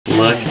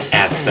Look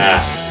at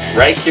that.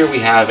 Right here we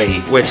have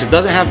which it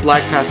doesn't have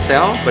black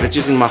pastel, but it's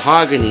using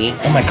mahogany.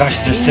 Oh my gosh,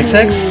 there's 6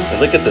 eggs? And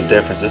look at the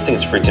difference. This thing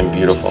is freaking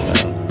beautiful,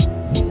 man.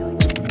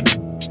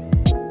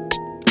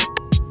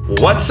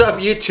 What's up,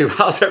 YouTube?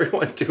 How's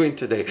everyone doing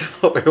today?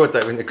 Hope everyone's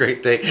having a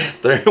great day.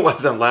 The reason why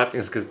I'm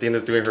laughing is because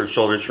Dina's doing her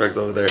shoulder shrugs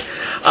over there.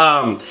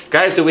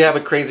 Guys, do we have a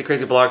crazy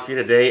vlog for you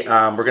today?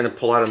 We're going to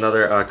pull out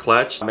another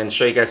clutch and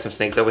show you guys some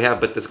snakes that we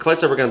have. But this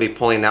clutch that we're going to be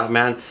pulling out,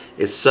 man,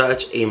 is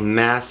such a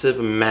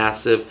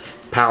massive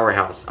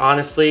powerhouse.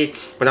 Honestly,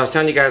 when I was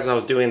telling you guys when I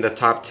was doing the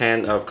top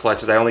 10 of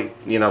clutches, I only,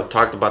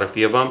 talked about a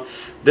few of them.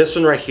 This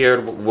one right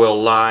here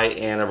will lie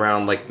in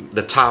around like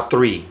the top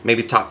 3,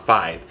 maybe top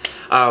 5.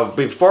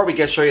 Before we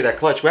show you that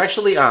clutch, we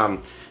actually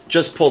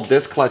just pulled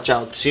this clutch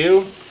out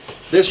too.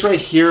 This right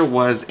here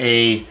was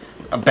a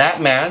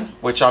Batman,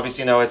 which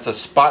obviously it's a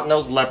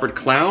spot-nosed leopard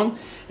clown,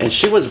 and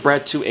she was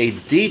bred to a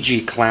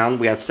DG clown.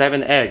 We had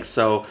 7 eggs,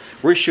 so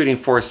we're shooting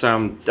for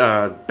some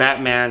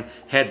Batman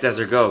head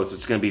desert goes, which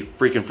is gonna be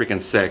freaking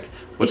sick.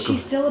 Is she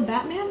still a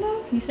Batman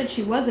though? You said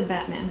she was a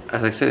Batman.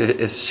 As I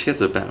said,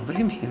 she's a Batman. What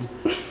do you mean?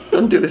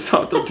 Don't do this.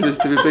 Don't do this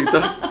to me, big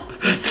dog.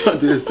 Don't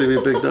do this to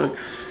me, big dog.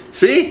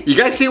 See? You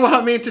guys see what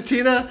I mean to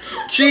Tina?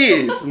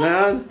 Jeez,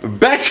 man.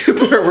 Back to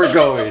where we're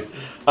going.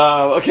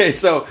 Okay,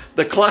 so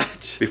the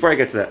clutch. Before I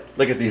get to that,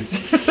 look at these.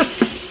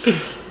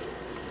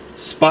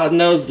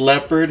 Spot-nosed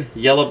leopard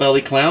yellow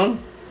belly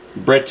clown,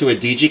 bred to a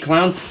DG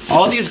clown.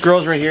 All these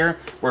girls right here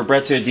were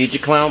bred to a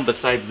DG clown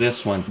besides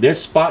this one.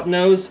 This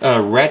spot-nosed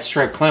red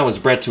striped clown was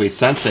bred to a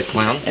sunset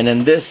clown. And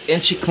then this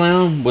inchy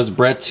clown was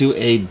bred to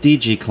a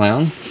DG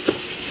clown.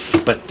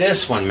 But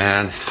this one,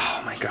 man,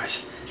 oh my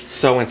gosh,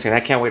 so insane. I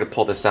can't wait to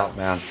pull this out,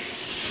 man.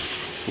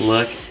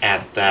 Look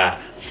at that.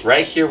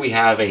 Right here we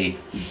have a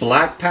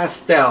black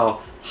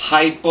pastel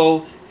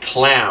hypo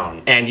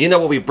clown. And you know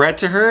what we bred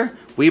to her?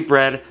 We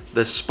bred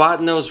the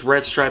spot-nosed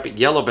red striped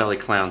yellow belly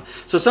clown.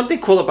 So something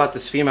cool about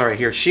this female right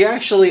here, she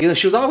actually,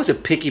 she was always a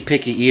picky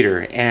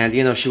eater.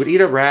 And she would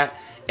eat a rat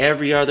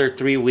every other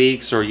 3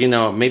 weeks, or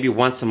maybe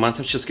once a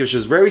month. She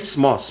was very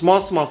small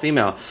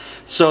female.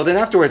 So then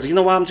afterwards, you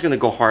know what, I'm just gonna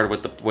go hard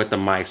with the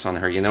mice on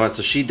her,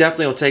 So she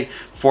definitely will take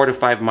 4 to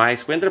 5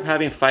 mice. We ended up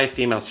having 5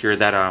 females here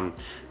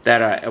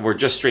that were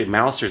just straight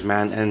mousers,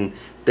 man, and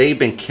they've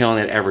been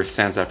killing it ever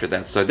since after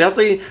that. So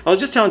definitely, I was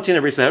just telling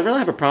Tina recently, I don't really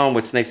have a problem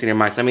with snakes eating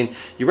mice. I mean,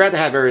 you'd rather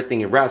have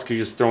everything in rats because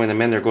you're just throwing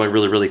them in there going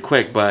really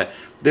quick. But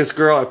this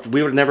girl, if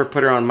we would have never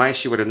put her on mice,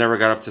 she would have never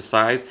got up to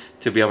size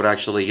to be able to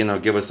actually,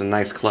 give us a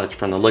nice clutch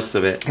from the looks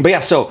of it. But yeah,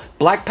 so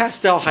black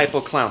pastel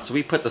hypo clown. So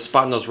we put the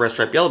spot-nosed red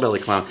striped yellow belly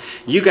clown.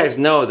 You guys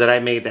know that I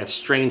made that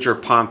stranger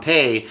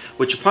Pompeii,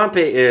 which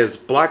Pompeii is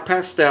black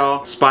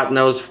pastel,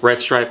 spot-nosed red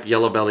striped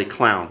yellow belly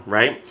clown,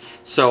 right?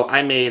 So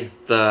I made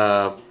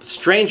the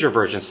stranger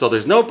version. So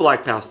there's no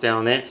black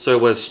pastel in it. So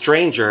it was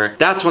stranger.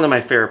 That's one of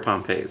my favorite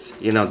Pompeiis.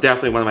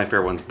 Definitely one of my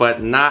favorite ones,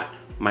 but not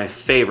my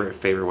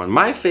favorite one.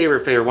 My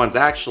favorite one's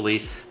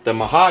actually the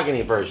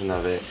mahogany version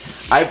of it.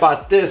 I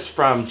bought this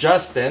from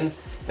Justin.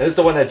 And this is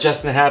the one that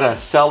Justin had a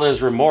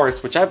seller's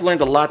remorse, which I've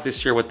learned a lot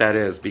this year what that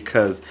is,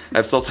 because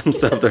I've sold some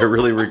stuff that I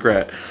really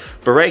regret.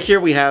 But right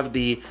here we have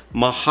the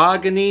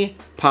mahogany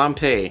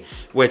Pompeii,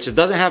 which it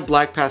doesn't have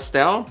black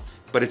pastel,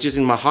 but it's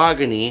using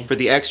mahogany for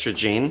the extra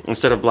gene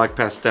instead of black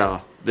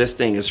pastel. This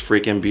thing is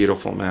freaking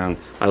beautiful, man.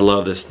 I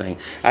love this thing.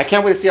 I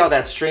can't wait to see how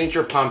that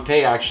stranger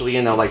Pompeii actually,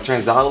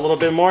 turns out a little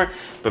bit more.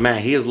 But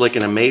man, he is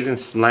looking amazing,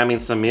 slamming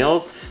some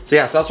meals. So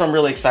yeah, so that's why I'm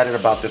really excited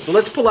about this. So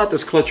let's pull out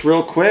this clutch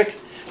real quick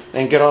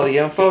and get all the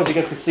info. As you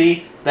guys can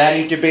see, that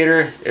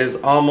incubator is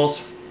almost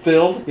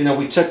filled.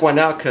 We took one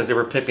out because they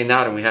were pipping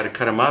out and we had to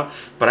cut them up.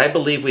 But I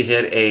believe we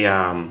hit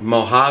a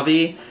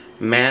Mojave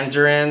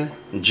Mandarin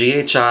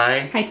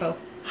GHI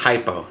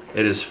Hypo.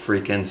 It is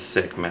freaking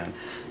sick, man.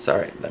 So, all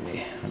right, let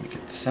me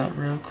get this out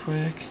real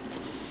quick.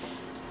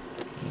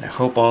 And I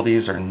hope all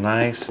these are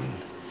nice and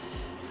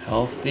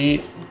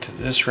healthy, because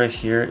this right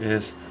here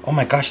is, oh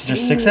my gosh, is there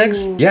 6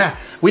 eggs? Yeah,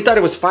 we thought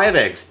it was 5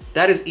 eggs.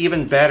 That is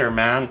even better,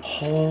 man.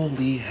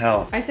 Holy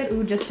hell. I said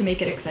ooh just to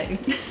make it exciting.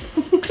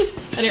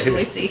 I didn't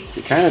really see.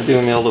 You're kind of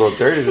doing me a little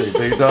dirty there,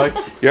 big dog.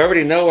 You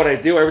already know what I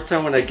do every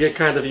time when I get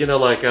kind of,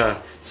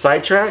 like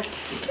sidetracked.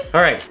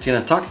 All right,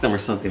 Tina, talk to them or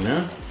something,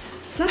 man.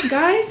 What's up,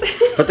 guys?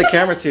 Put the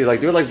camera to you,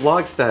 do it like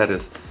vlog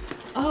status.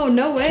 Oh,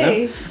 no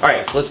way. No? All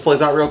right, so let's pull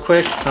this out real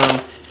quick.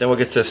 Then we'll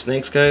get to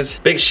snakes, guys.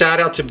 Big shout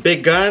out to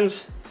Big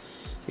Guns.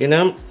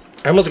 I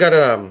almost got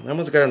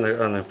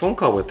on a phone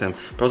call with him,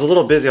 but I was a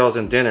little busy. I was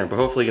in dinner, but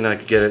hopefully, I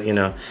could get it,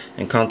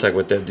 in contact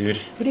with that dude.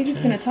 What are you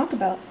just gonna talk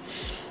about?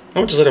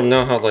 I'm just let him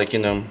know how, like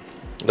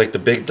the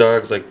big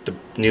dogs, like the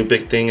new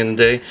big thing in the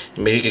day.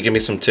 Maybe he could give me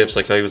some tips,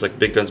 like how he was like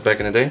Big Guns back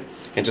in the day,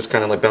 and just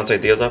kind of like bounce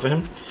ideas off of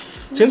him.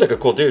 Seems like a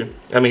cool dude.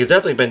 I mean, he's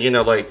definitely been,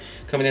 like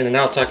coming in and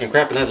out talking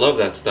crap, and I love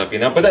that stuff,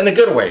 but in a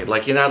good way.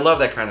 Like, I love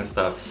that kind of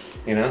stuff,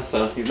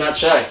 so he's not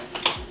shy.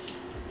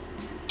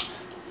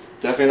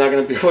 Definitely not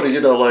gonna be able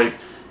to, like.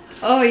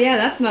 Oh yeah,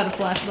 that's not a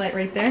flashlight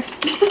right there.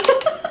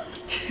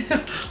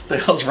 What the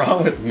hell's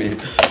wrong with me?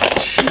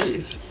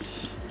 Jeez.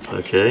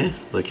 Okay,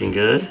 looking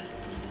good.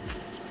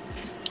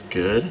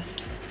 Good.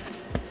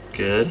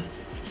 Good.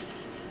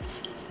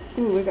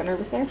 Ooh, we got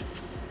nervous there.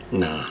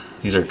 Nah,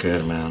 these are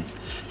good, man.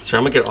 So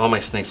I'm gonna get all my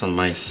snakes on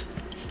mice.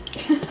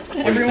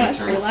 Everyone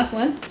for the last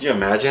one. Could you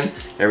imagine?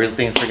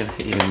 Everything freaking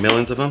eating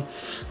millions of them.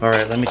 All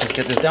right, let me just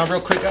get this down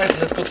real quick, guys.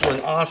 Let's go through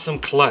an awesome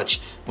clutch.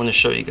 I want to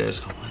show you guys.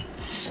 Go 1,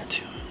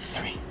 2,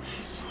 3,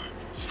 4,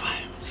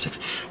 5, 6.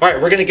 All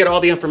right, we're gonna get all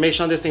the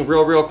information on this thing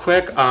real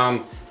quick.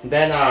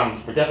 Then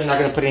we're definitely not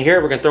gonna put it in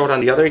here. We're gonna throw it on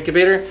the other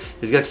incubator.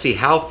 You guys see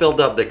how filled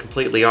up they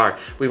completely are.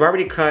 We've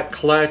already cut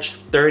clutch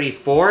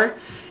 34.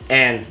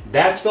 And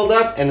that's filled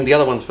up, and then the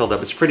other one's filled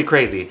up. It's pretty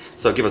crazy.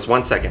 So give us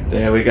 1 second.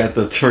 Yeah, we got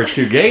the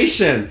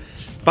Tortugation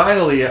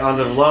finally on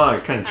the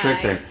vlog. Kind of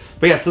tricked there.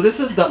 But yeah, so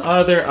this is the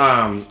other,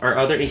 our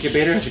other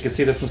incubator. As you can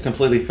see, this one's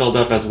completely filled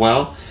up as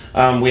well.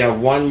 We have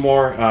one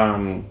more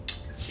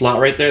slot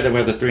right there. Then we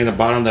have the 3 in the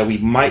bottom that we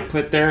might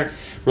put there.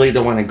 Really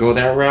don't want to go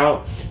that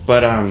route.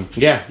 But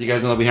yeah, you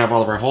guys know that we have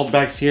all of our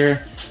holdbacks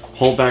here.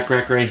 Holdback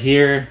rack right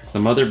here.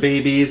 Some other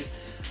babies.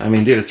 I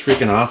mean, dude, it's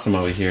freaking awesome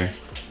over here.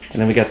 And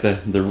then we got the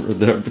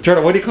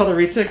turtle, what do you call the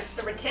retics?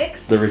 The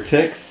retics. The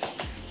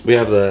retics. We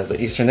have the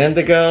Eastern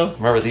Indigo.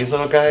 Remember these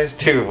little guys?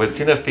 Dude, when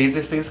Tina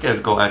feeds these guys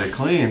go at it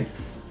clean.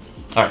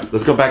 All right,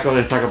 let's go back over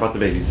there and talk about the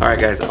babies. All right,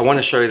 guys, I want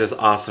to show you this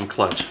awesome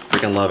clutch.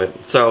 Freaking love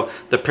it. So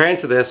the parent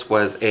to this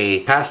was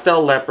a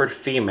pastel leopard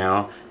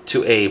female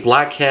to a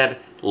blackhead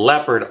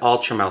leopard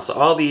ultra male. So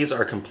all these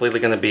are completely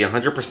going to be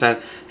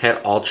 100%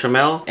 het ultra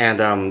male.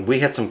 And we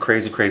had some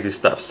crazy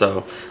stuff.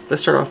 So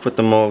let's start off with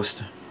the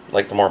most,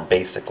 like the more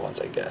basic ones,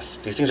 I guess.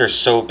 These things are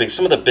so big.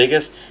 Some of the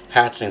biggest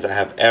hatchlings I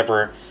have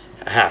ever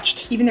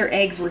hatched. Even their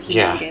eggs were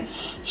humongous. Yeah.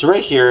 So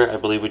right here, I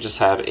believe we just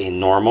have a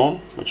normal,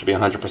 which would be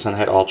 100%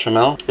 het ultra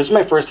male. This is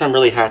my first time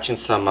really hatching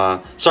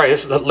some, sorry,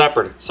 this is the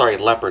leopard. Sorry,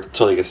 leopard.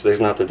 Totally guess today's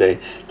not the day.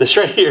 This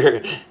right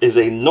here is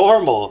a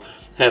normal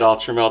het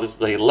ultra male. This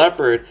is a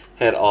leopard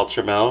het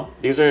ultra male.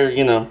 These are,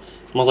 you know,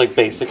 more like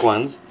basic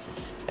ones.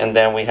 And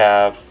then we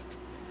have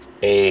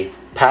a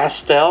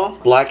pastel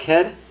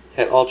blackhead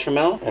het ultra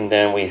male, and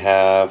then we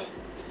have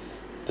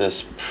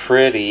this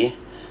pretty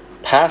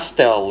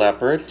pastel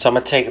leopard. So I'm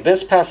gonna take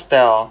this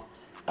pastel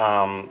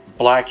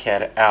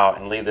blackhead out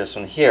and leave this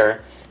one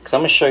here, because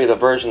I'm gonna show you the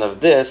version of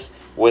this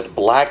with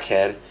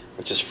blackhead,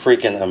 which is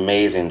freaking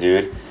amazing,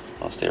 dude.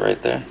 I'll stay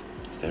right there.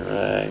 Stay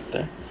right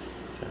there.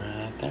 Stay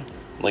right there.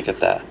 Look at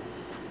that.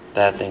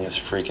 That thing is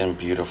freaking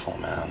beautiful,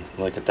 man.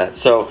 Look at that.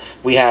 So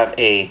we have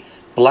a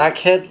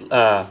blackhead.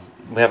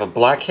 We have a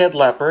blackhead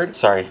leopard.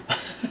 Sorry.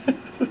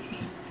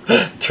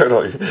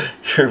 Turtle,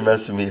 you're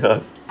messing me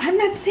up. I'm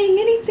not saying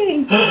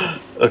anything.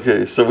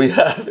 Okay, so we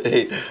have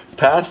a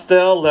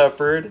pastel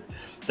leopard.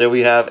 Then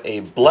we have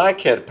a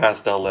blackhead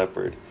pastel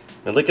leopard.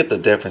 And look at the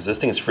difference. This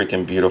thing is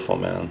freaking beautiful,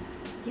 man.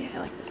 Yeah, I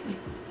like this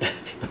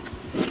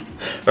one.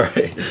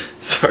 Alright,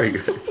 sorry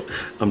guys.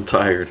 I'm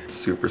tired.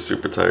 Super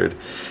tired.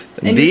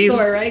 And you're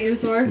sore, right? You're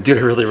sore? Dude,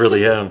 I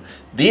really am.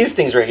 These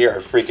things right here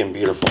are freaking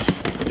beautiful.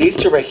 These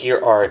two right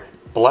here are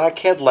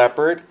blackhead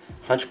leopard,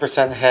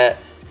 100% het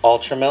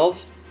ultra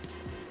males.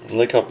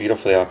 Look how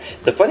beautiful they are.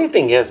 The funny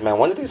thing is, man,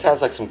 one of these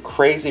has like some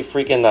crazy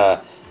freaking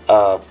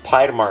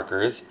pied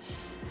markers.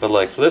 But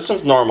like, so this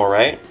one's normal,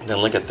 right? And then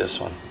look at this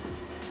one.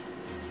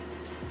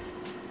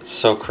 It's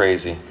so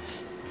crazy.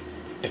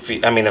 If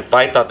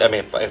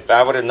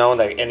I would have known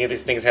that any of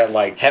these things had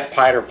like het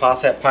pied or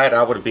pos het pied,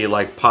 I would be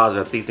like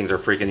positive these things are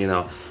freaking, you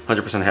know,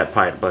 100% het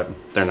pied, but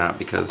they're not,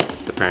 because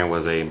the parent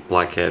was a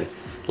blackhead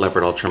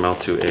leopard ultra male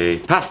to a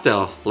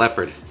pastel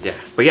leopard. Yeah,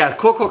 but yeah,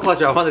 cool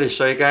clutch I wanted to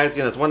show you guys.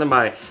 You know, it's one of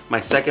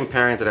my second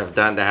pairings that I've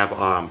done that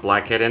have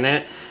blackhead in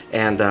it,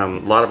 and a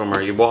lot of them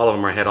are, well, all of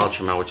them are het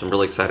ultra male, which I'm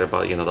really excited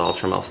about, you know, the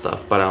ultra male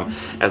stuff. But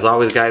as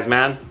always, guys,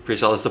 man,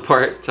 appreciate all the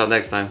support. Till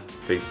next time,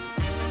 peace.